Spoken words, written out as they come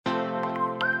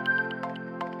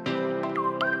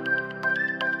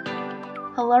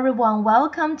Hello everyone,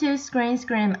 welcome to Screen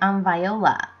Scream. I'm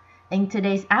Viola. In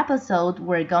today's episode,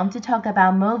 we're going to talk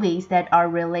about movies that are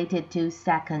related to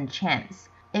second chance.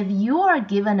 If you are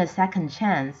given a second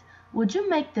chance, would you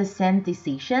make the same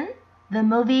decision? The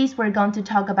movies we're going to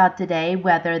talk about today,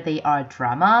 whether they are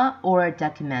drama or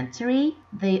documentary,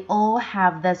 they all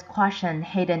have this question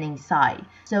hidden inside.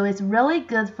 So it's really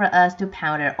good for us to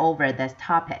ponder over this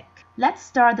topic. Let's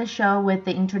start the show with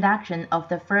the introduction of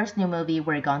the first new movie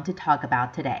we're going to talk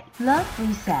about today. Love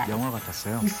Reset. 영화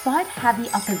같았어요. Despite heavy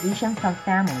opposition from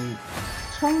family,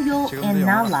 Chongyul and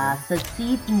Nala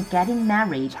succeed in getting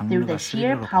married through the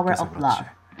sheer power of love.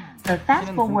 But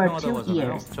fast forward 2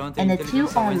 years, and the two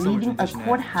are leaving a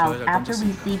courthouse after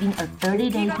receiving a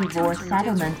 30-day divorce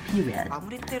settlement period,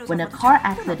 when a car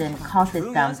accident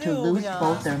causes them to lose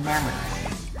both their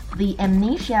memories. The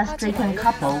amnesia-stricken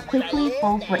couple quickly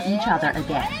fall for each other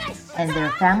again, and their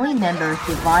family members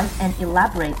devise an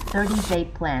elaborate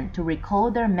 30-day plan to recall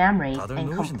their memories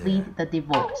and complete the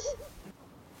divorce.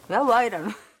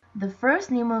 The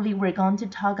first new movie we're going to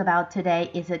talk about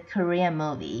today is a Korean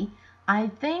movie. I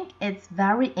think it's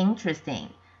very interesting,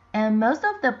 and most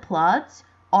of the plots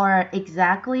are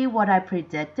exactly what I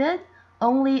predicted,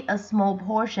 only a small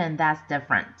portion that's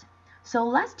different. So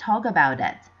let's talk about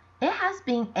it. It has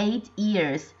been 8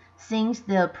 years since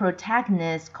the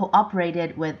protagonists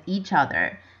cooperated with each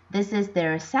other. This is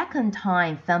their second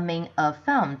time filming a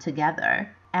film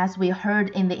together. As we heard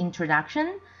in the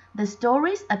introduction, the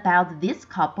story's about this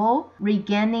couple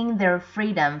regaining their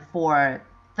freedom for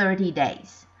 30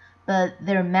 days. But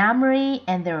their memory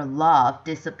and their love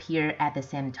disappear at the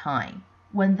same time.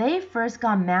 When they first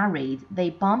got married, they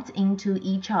bumped into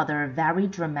each other very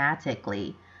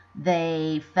dramatically.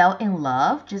 They fell in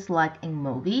love just like in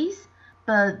movies,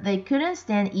 but they couldn't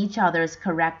stand each other's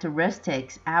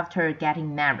characteristics after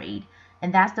getting married,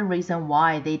 and that's the reason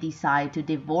why they decided to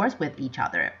divorce with each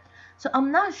other. So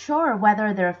I'm not sure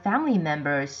whether their family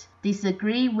members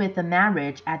disagree with the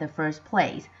marriage at the first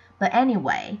place, but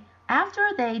anyway, after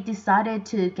they decided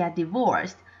to get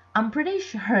divorced, I'm pretty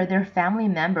sure their family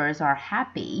members are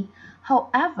happy.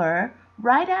 However,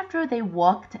 right after they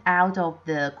walked out of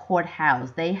the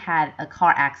courthouse, they had a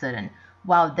car accident.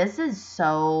 Wow, this is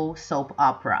so soap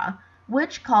opera,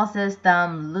 which causes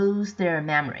them lose their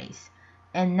memories.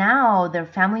 And now their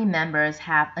family members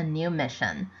have a new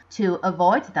mission to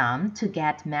avoid them to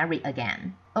get married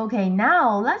again. Okay,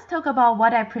 now let's talk about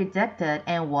what I predicted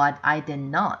and what I did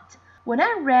not. When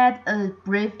I read a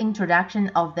brief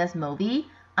introduction of this movie,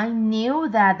 I knew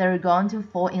that they're going to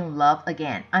fall in love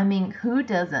again. I mean, who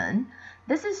doesn't?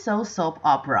 This is so soap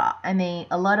opera. I mean,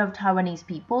 a lot of Taiwanese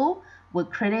people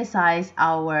would criticize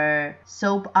our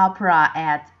soap opera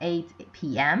at 8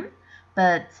 p.m.,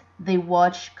 but they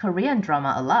watch Korean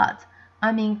drama a lot.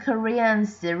 I mean, Korean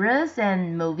series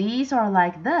and movies are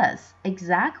like this.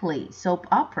 Exactly, soap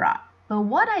opera. But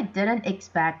what I didn't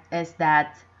expect is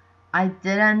that I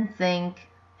didn't think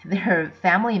their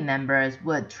family members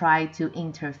would try to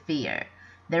interfere.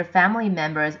 Their family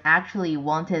members actually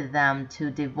wanted them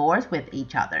to divorce with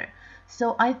each other.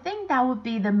 So I think that would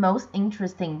be the most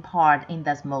interesting part in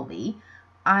this movie.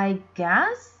 I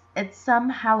guess it's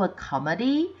somehow a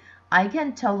comedy. I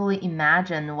can totally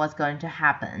imagine what's going to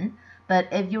happen. But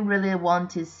if you really want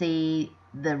to see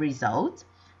the result,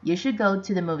 you should go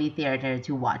to the movie theater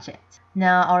to watch it.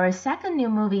 Now, our second new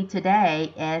movie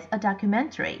today is a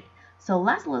documentary. So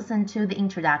let's listen to the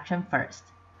introduction first.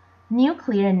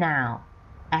 Nuclear Now.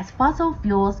 As fossil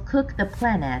fuels cook the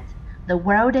planet, the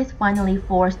world is finally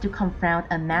forced to confront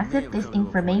a massive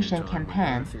disinformation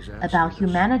campaign about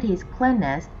humanity's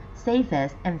cleanest,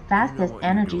 safest, and fastest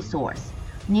energy source,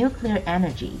 nuclear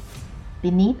energy.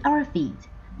 Beneath our feet,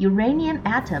 uranium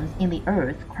atoms in the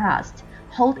Earth's crust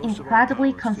hold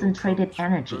incredibly concentrated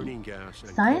energy.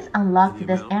 Science unlocked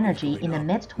this energy in the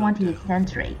mid-20th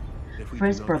century,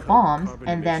 first for bombs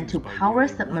and then to power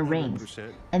submarines,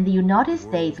 and the United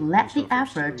States led the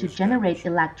effort to generate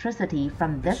electricity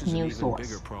from this new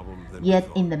source. Yet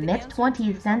in the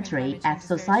mid-20th century, as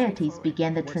societies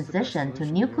began the transition to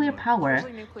nuclear power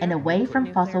and away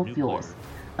from fossil fuels,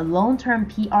 a long-term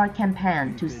PR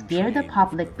campaign to scare the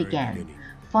public began,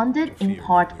 funded in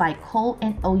part by coal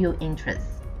and oil interests.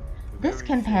 This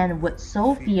campaign would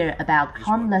sow fear about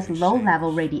harmless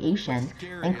low-level radiation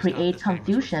and create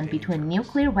confusion between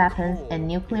nuclear weapons and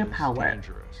nuclear power.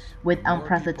 With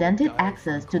unprecedented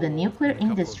access to the nuclear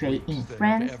industry in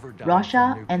France,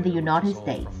 Russia, and the United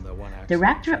States,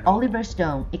 director Oliver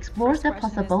Stone explores the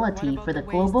possibility for the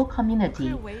global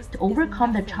community to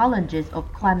overcome the challenges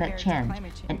of climate change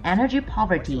and energy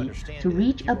poverty to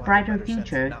reach a brighter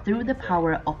future through the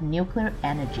power of nuclear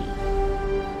energy.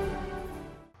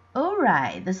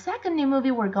 Alright, the second new movie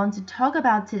we're going to talk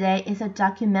about today is a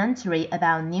documentary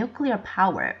about nuclear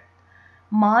power.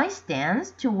 My stance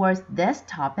towards this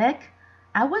topic,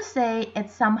 I would say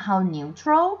it's somehow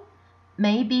neutral,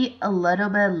 maybe a little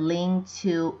bit linked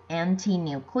to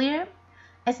anti-nuclear.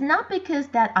 It's not because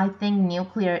that I think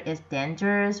nuclear is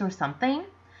dangerous or something.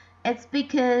 It's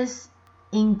because,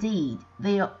 indeed,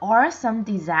 there are some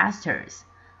disasters.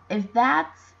 If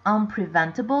that's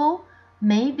unpreventable,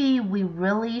 maybe we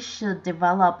really should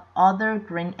develop other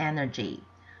green energy.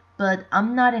 But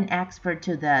I'm not an expert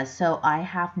to this, so I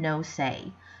have no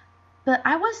say. But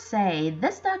I would say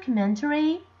this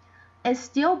documentary is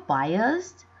still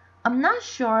biased. I'm not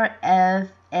sure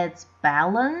if it's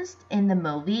balanced in the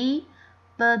movie,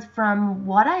 but from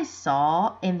what I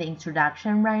saw in the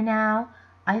introduction right now,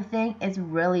 I think it's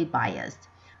really biased.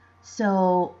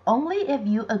 So only if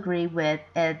you agree with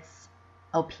its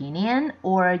opinion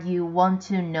or you want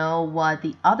to know what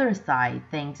the other side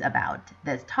thinks about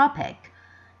this topic,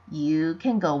 you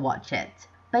can go watch it.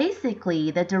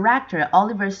 Basically, the director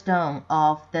Oliver Stone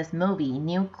of this movie,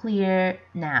 Nuclear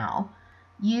Now,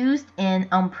 used an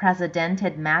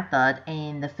unprecedented method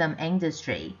in the film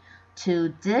industry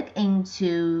to dig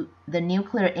into the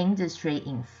nuclear industry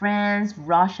in France,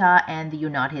 Russia, and the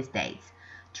United States,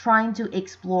 trying to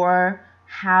explore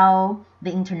how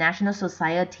the international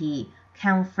society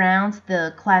confronts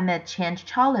the climate change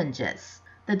challenges.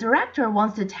 The director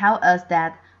wants to tell us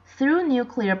that through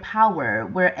nuclear power,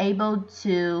 we're able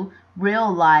to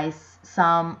realize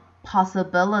some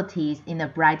possibilities in a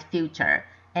bright future,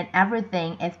 and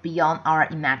everything is beyond our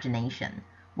imagination.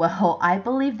 Well, I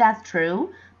believe that's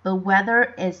true, but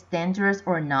whether it's dangerous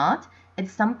or not,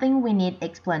 it's something we need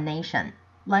explanation.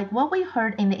 Like what we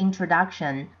heard in the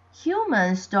introduction,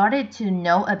 humans started to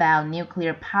know about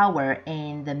nuclear power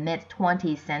in the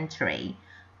mid-20th century,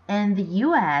 and the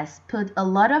US put a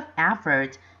lot of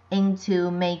effort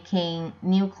into making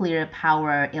nuclear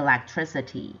power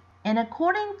electricity. And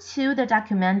according to the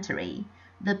documentary,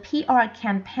 the PR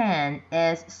campaign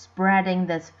is spreading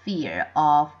this fear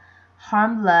of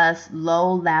harmless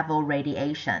low-level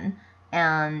radiation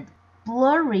and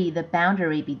blurry the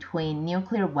boundary between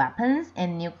nuclear weapons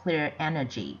and nuclear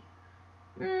energy.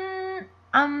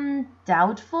 I'm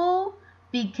doubtful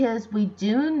because we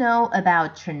do know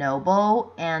about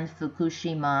Chernobyl and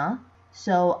Fukushima,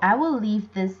 so I will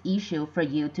leave this issue for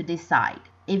you to decide.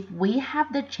 If we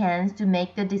have the chance to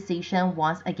make the decision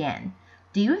once again,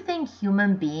 do you think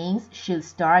human beings should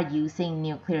start using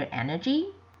nuclear energy?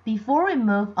 Before we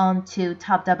move on to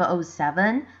Top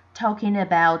 007, talking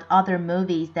about other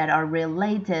movies that are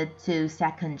related to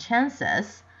second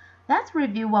chances, let's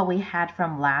review what we had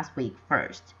from last week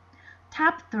first.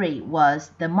 Top 3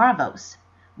 was The Marvels.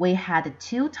 We had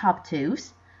 2 top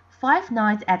 2s, Five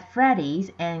Nights at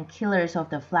Freddy's and Killers of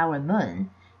the Flower Moon,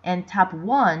 and top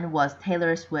 1 was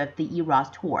Taylor Swift The Eras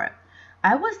Tour.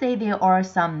 I would say there are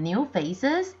some new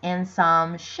faces and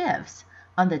some shifts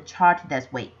on the chart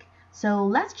this week. So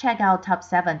let's check out top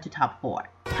 7 to top 4.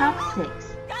 Top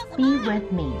 6, Be With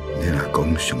Me.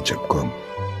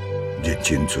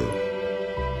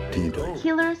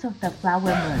 Killers of the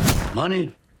Flower Moon.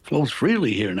 Money flows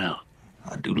freely here now.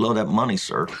 I do love that money,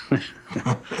 sir.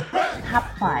 Top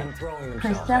 5,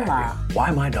 Priscilla.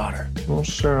 Why my daughter? Well,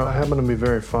 sir, I happen to be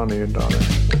very fond of your daughter.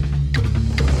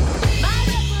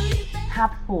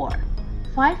 Top 4,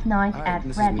 Five Nights Hi, at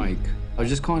this Freddy's. is Mike. I was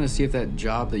just calling to see if that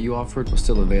job that you offered was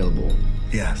still available.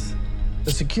 Yes.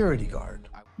 The security guard.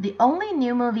 The only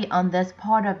new movie on this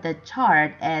part of the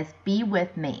chart is Be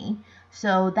With Me,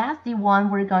 so that's the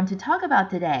one we're going to talk about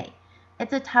today.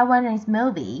 It's a Taiwanese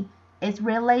movie. It's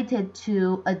related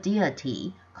to a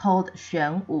deity called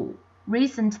Xuan Wu.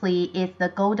 Recently, it's the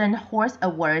Golden Horse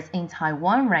Awards in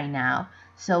Taiwan right now,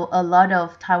 so a lot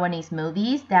of Taiwanese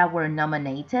movies that were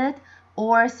nominated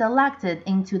or selected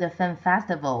into the film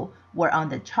festival were on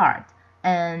the chart,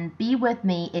 and Be With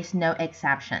Me is no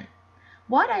exception.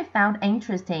 What I found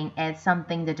interesting is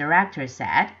something the director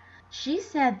said. She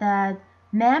said that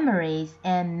memories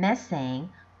and missing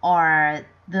are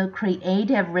the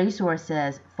creative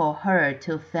resources for her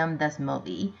to film this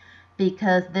movie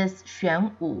because this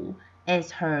Xuan Wu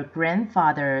is her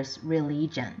grandfather's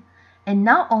religion and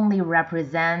not only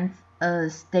represents a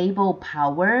stable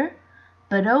power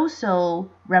but also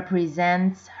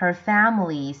represents her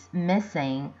family's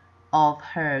missing of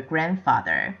her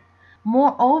grandfather.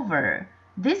 Moreover,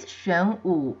 this Xuan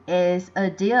Wu is a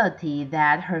deity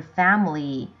that her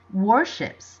family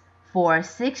worships for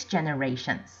 6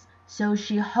 generations. So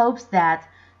she hopes that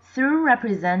through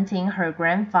representing her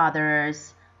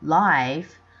grandfather's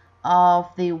life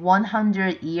of the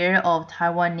 100 year of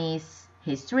Taiwanese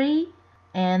history,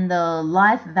 and the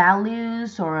life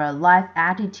values or life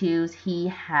attitudes he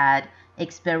had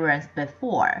experienced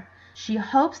before. She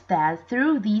hopes that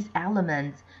through these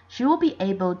elements, she will be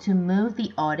able to move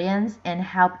the audience and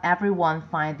help everyone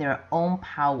find their own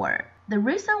power. The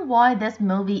reason why this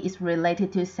movie is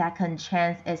related to Second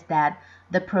Chance is that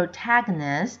the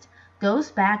protagonist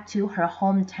goes back to her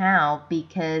hometown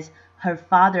because her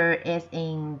father is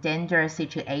in dangerous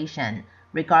situation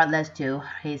regardless to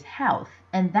his health.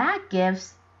 And that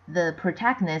gives the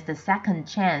protagonist a second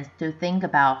chance to think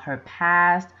about her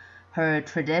past, her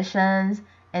traditions,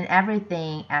 and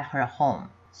everything at her home.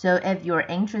 So if you're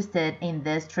interested in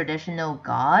this traditional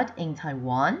god in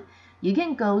Taiwan, you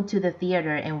can go to the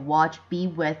theater and watch Be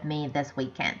With Me this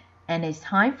weekend. And it's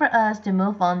time for us to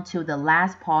move on to the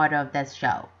last part of this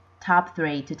show, top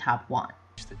 3 to top 1.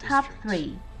 Top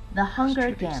 3, The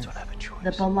Hunger Games,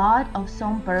 The Ballad of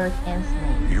Songbirds and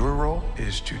Snakes. Your role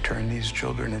is to turn these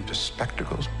children into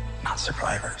spectacles, not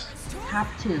survivors. Top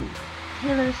 2,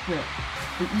 Taylor Swift,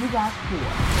 The Eras Tour.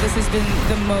 This has been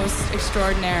the most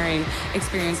extraordinary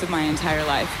experience of my entire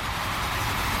life.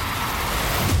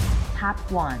 Top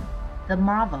 1, The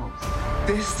Marvels.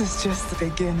 This is just the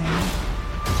beginning.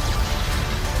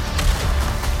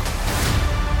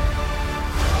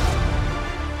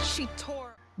 She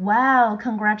tore. Wow,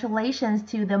 congratulations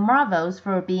to The Marvels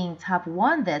for being top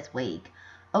 1 this week.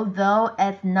 Although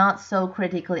it's not so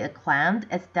critically acclaimed,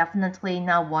 it's definitely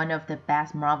not one of the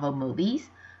best Marvel movies.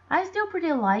 I still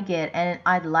pretty like it and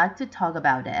I'd like to talk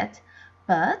about it.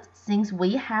 But since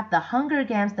we have The Hunger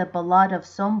Games, The Ballad of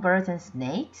Songbirds and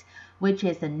Snakes, which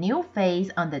is a new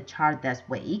phase on the chart this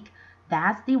week,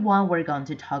 that's the one we're going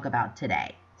to talk about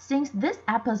today. Since this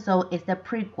episode is the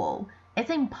prequel, it's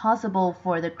impossible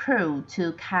for the crew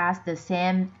to cast the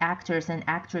same actors and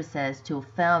actresses to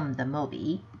film the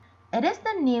movie. It is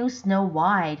the new Snow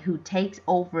White who takes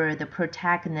over the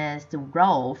protagonist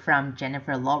role from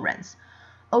Jennifer Lawrence.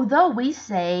 Although we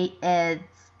say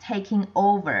it's taking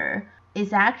over,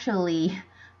 it's actually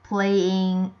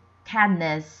playing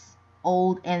Katniss'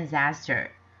 old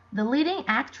ancestor. The leading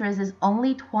actress is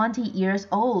only 20 years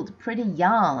old, pretty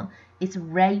young. It's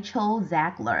Rachel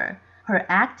Zegler. Her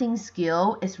acting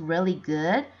skill is really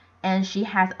good and she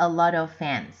has a lot of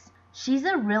fans. She's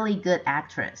a really good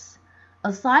actress.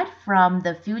 Aside from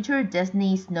the future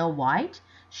Disney Snow White,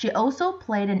 she also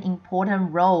played an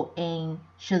important role in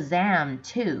Shazam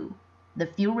 2, The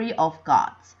Fury of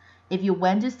Gods. If you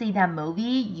went to see that movie,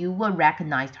 you will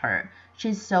recognize her.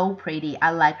 She's so pretty. I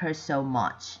like her so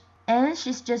much. And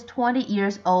she's just 20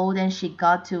 years old and she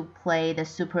got to play the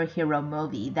superhero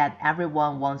movie that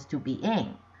everyone wants to be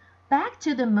in. Back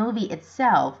to the movie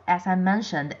itself, as I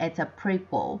mentioned, it's a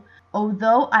prequel.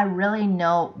 Although I really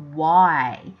know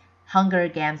why Hunger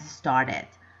Games started.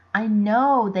 I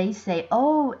know they say,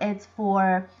 oh, it's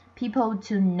for people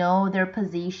to know their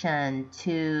position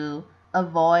to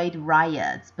avoid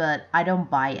riots, but I don't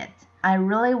buy it. I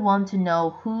really want to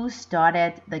know who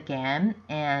started the game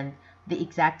and the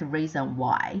exact reason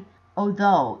why.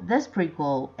 Although this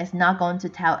prequel is not going to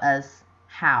tell us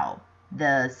how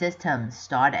the system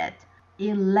started.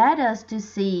 It led us to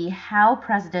see how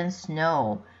President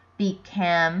Snow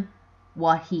became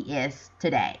what he is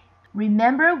today.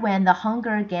 Remember when the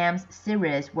Hunger Games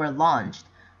series were launched,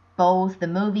 both the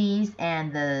movies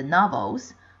and the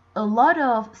novels, a lot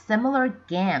of similar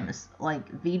games like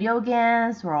video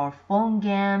games or phone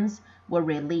games were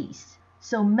released.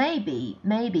 So maybe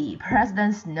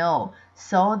President Snow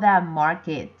saw that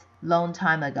market long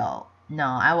time ago. No,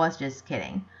 I was just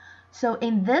kidding. So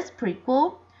in this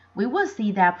prequel, we will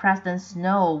see that President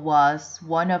Snow was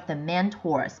one of the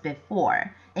mentors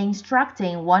before,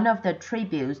 instructing one of the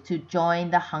tributes to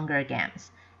join the Hunger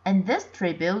Games. And this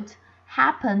tribute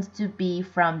happens to be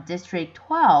from District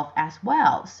 12 as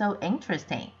well, so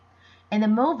interesting. In the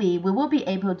movie, we will be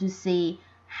able to see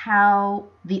how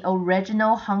the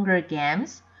original Hunger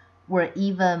Games were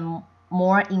even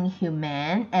more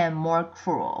inhumane and more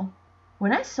cruel.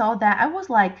 When I saw that, I was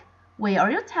like, wait,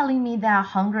 are you telling me that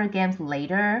Hunger Games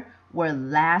later were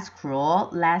less cruel,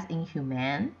 less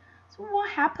inhumane? So what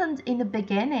happened in the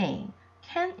beginning?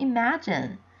 Can't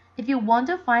imagine. If you want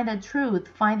to find the truth,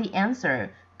 find the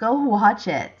answer, go watch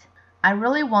it. I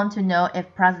really want to know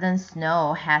if President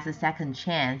Snow has a second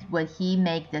chance. Would he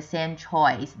make the same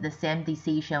choice, the same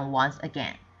decision once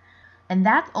again? And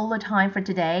that's all the time for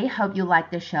today. Hope you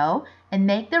like the show and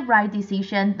make the right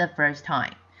decision the first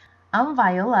time. I'm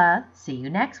Viola. See you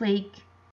next week.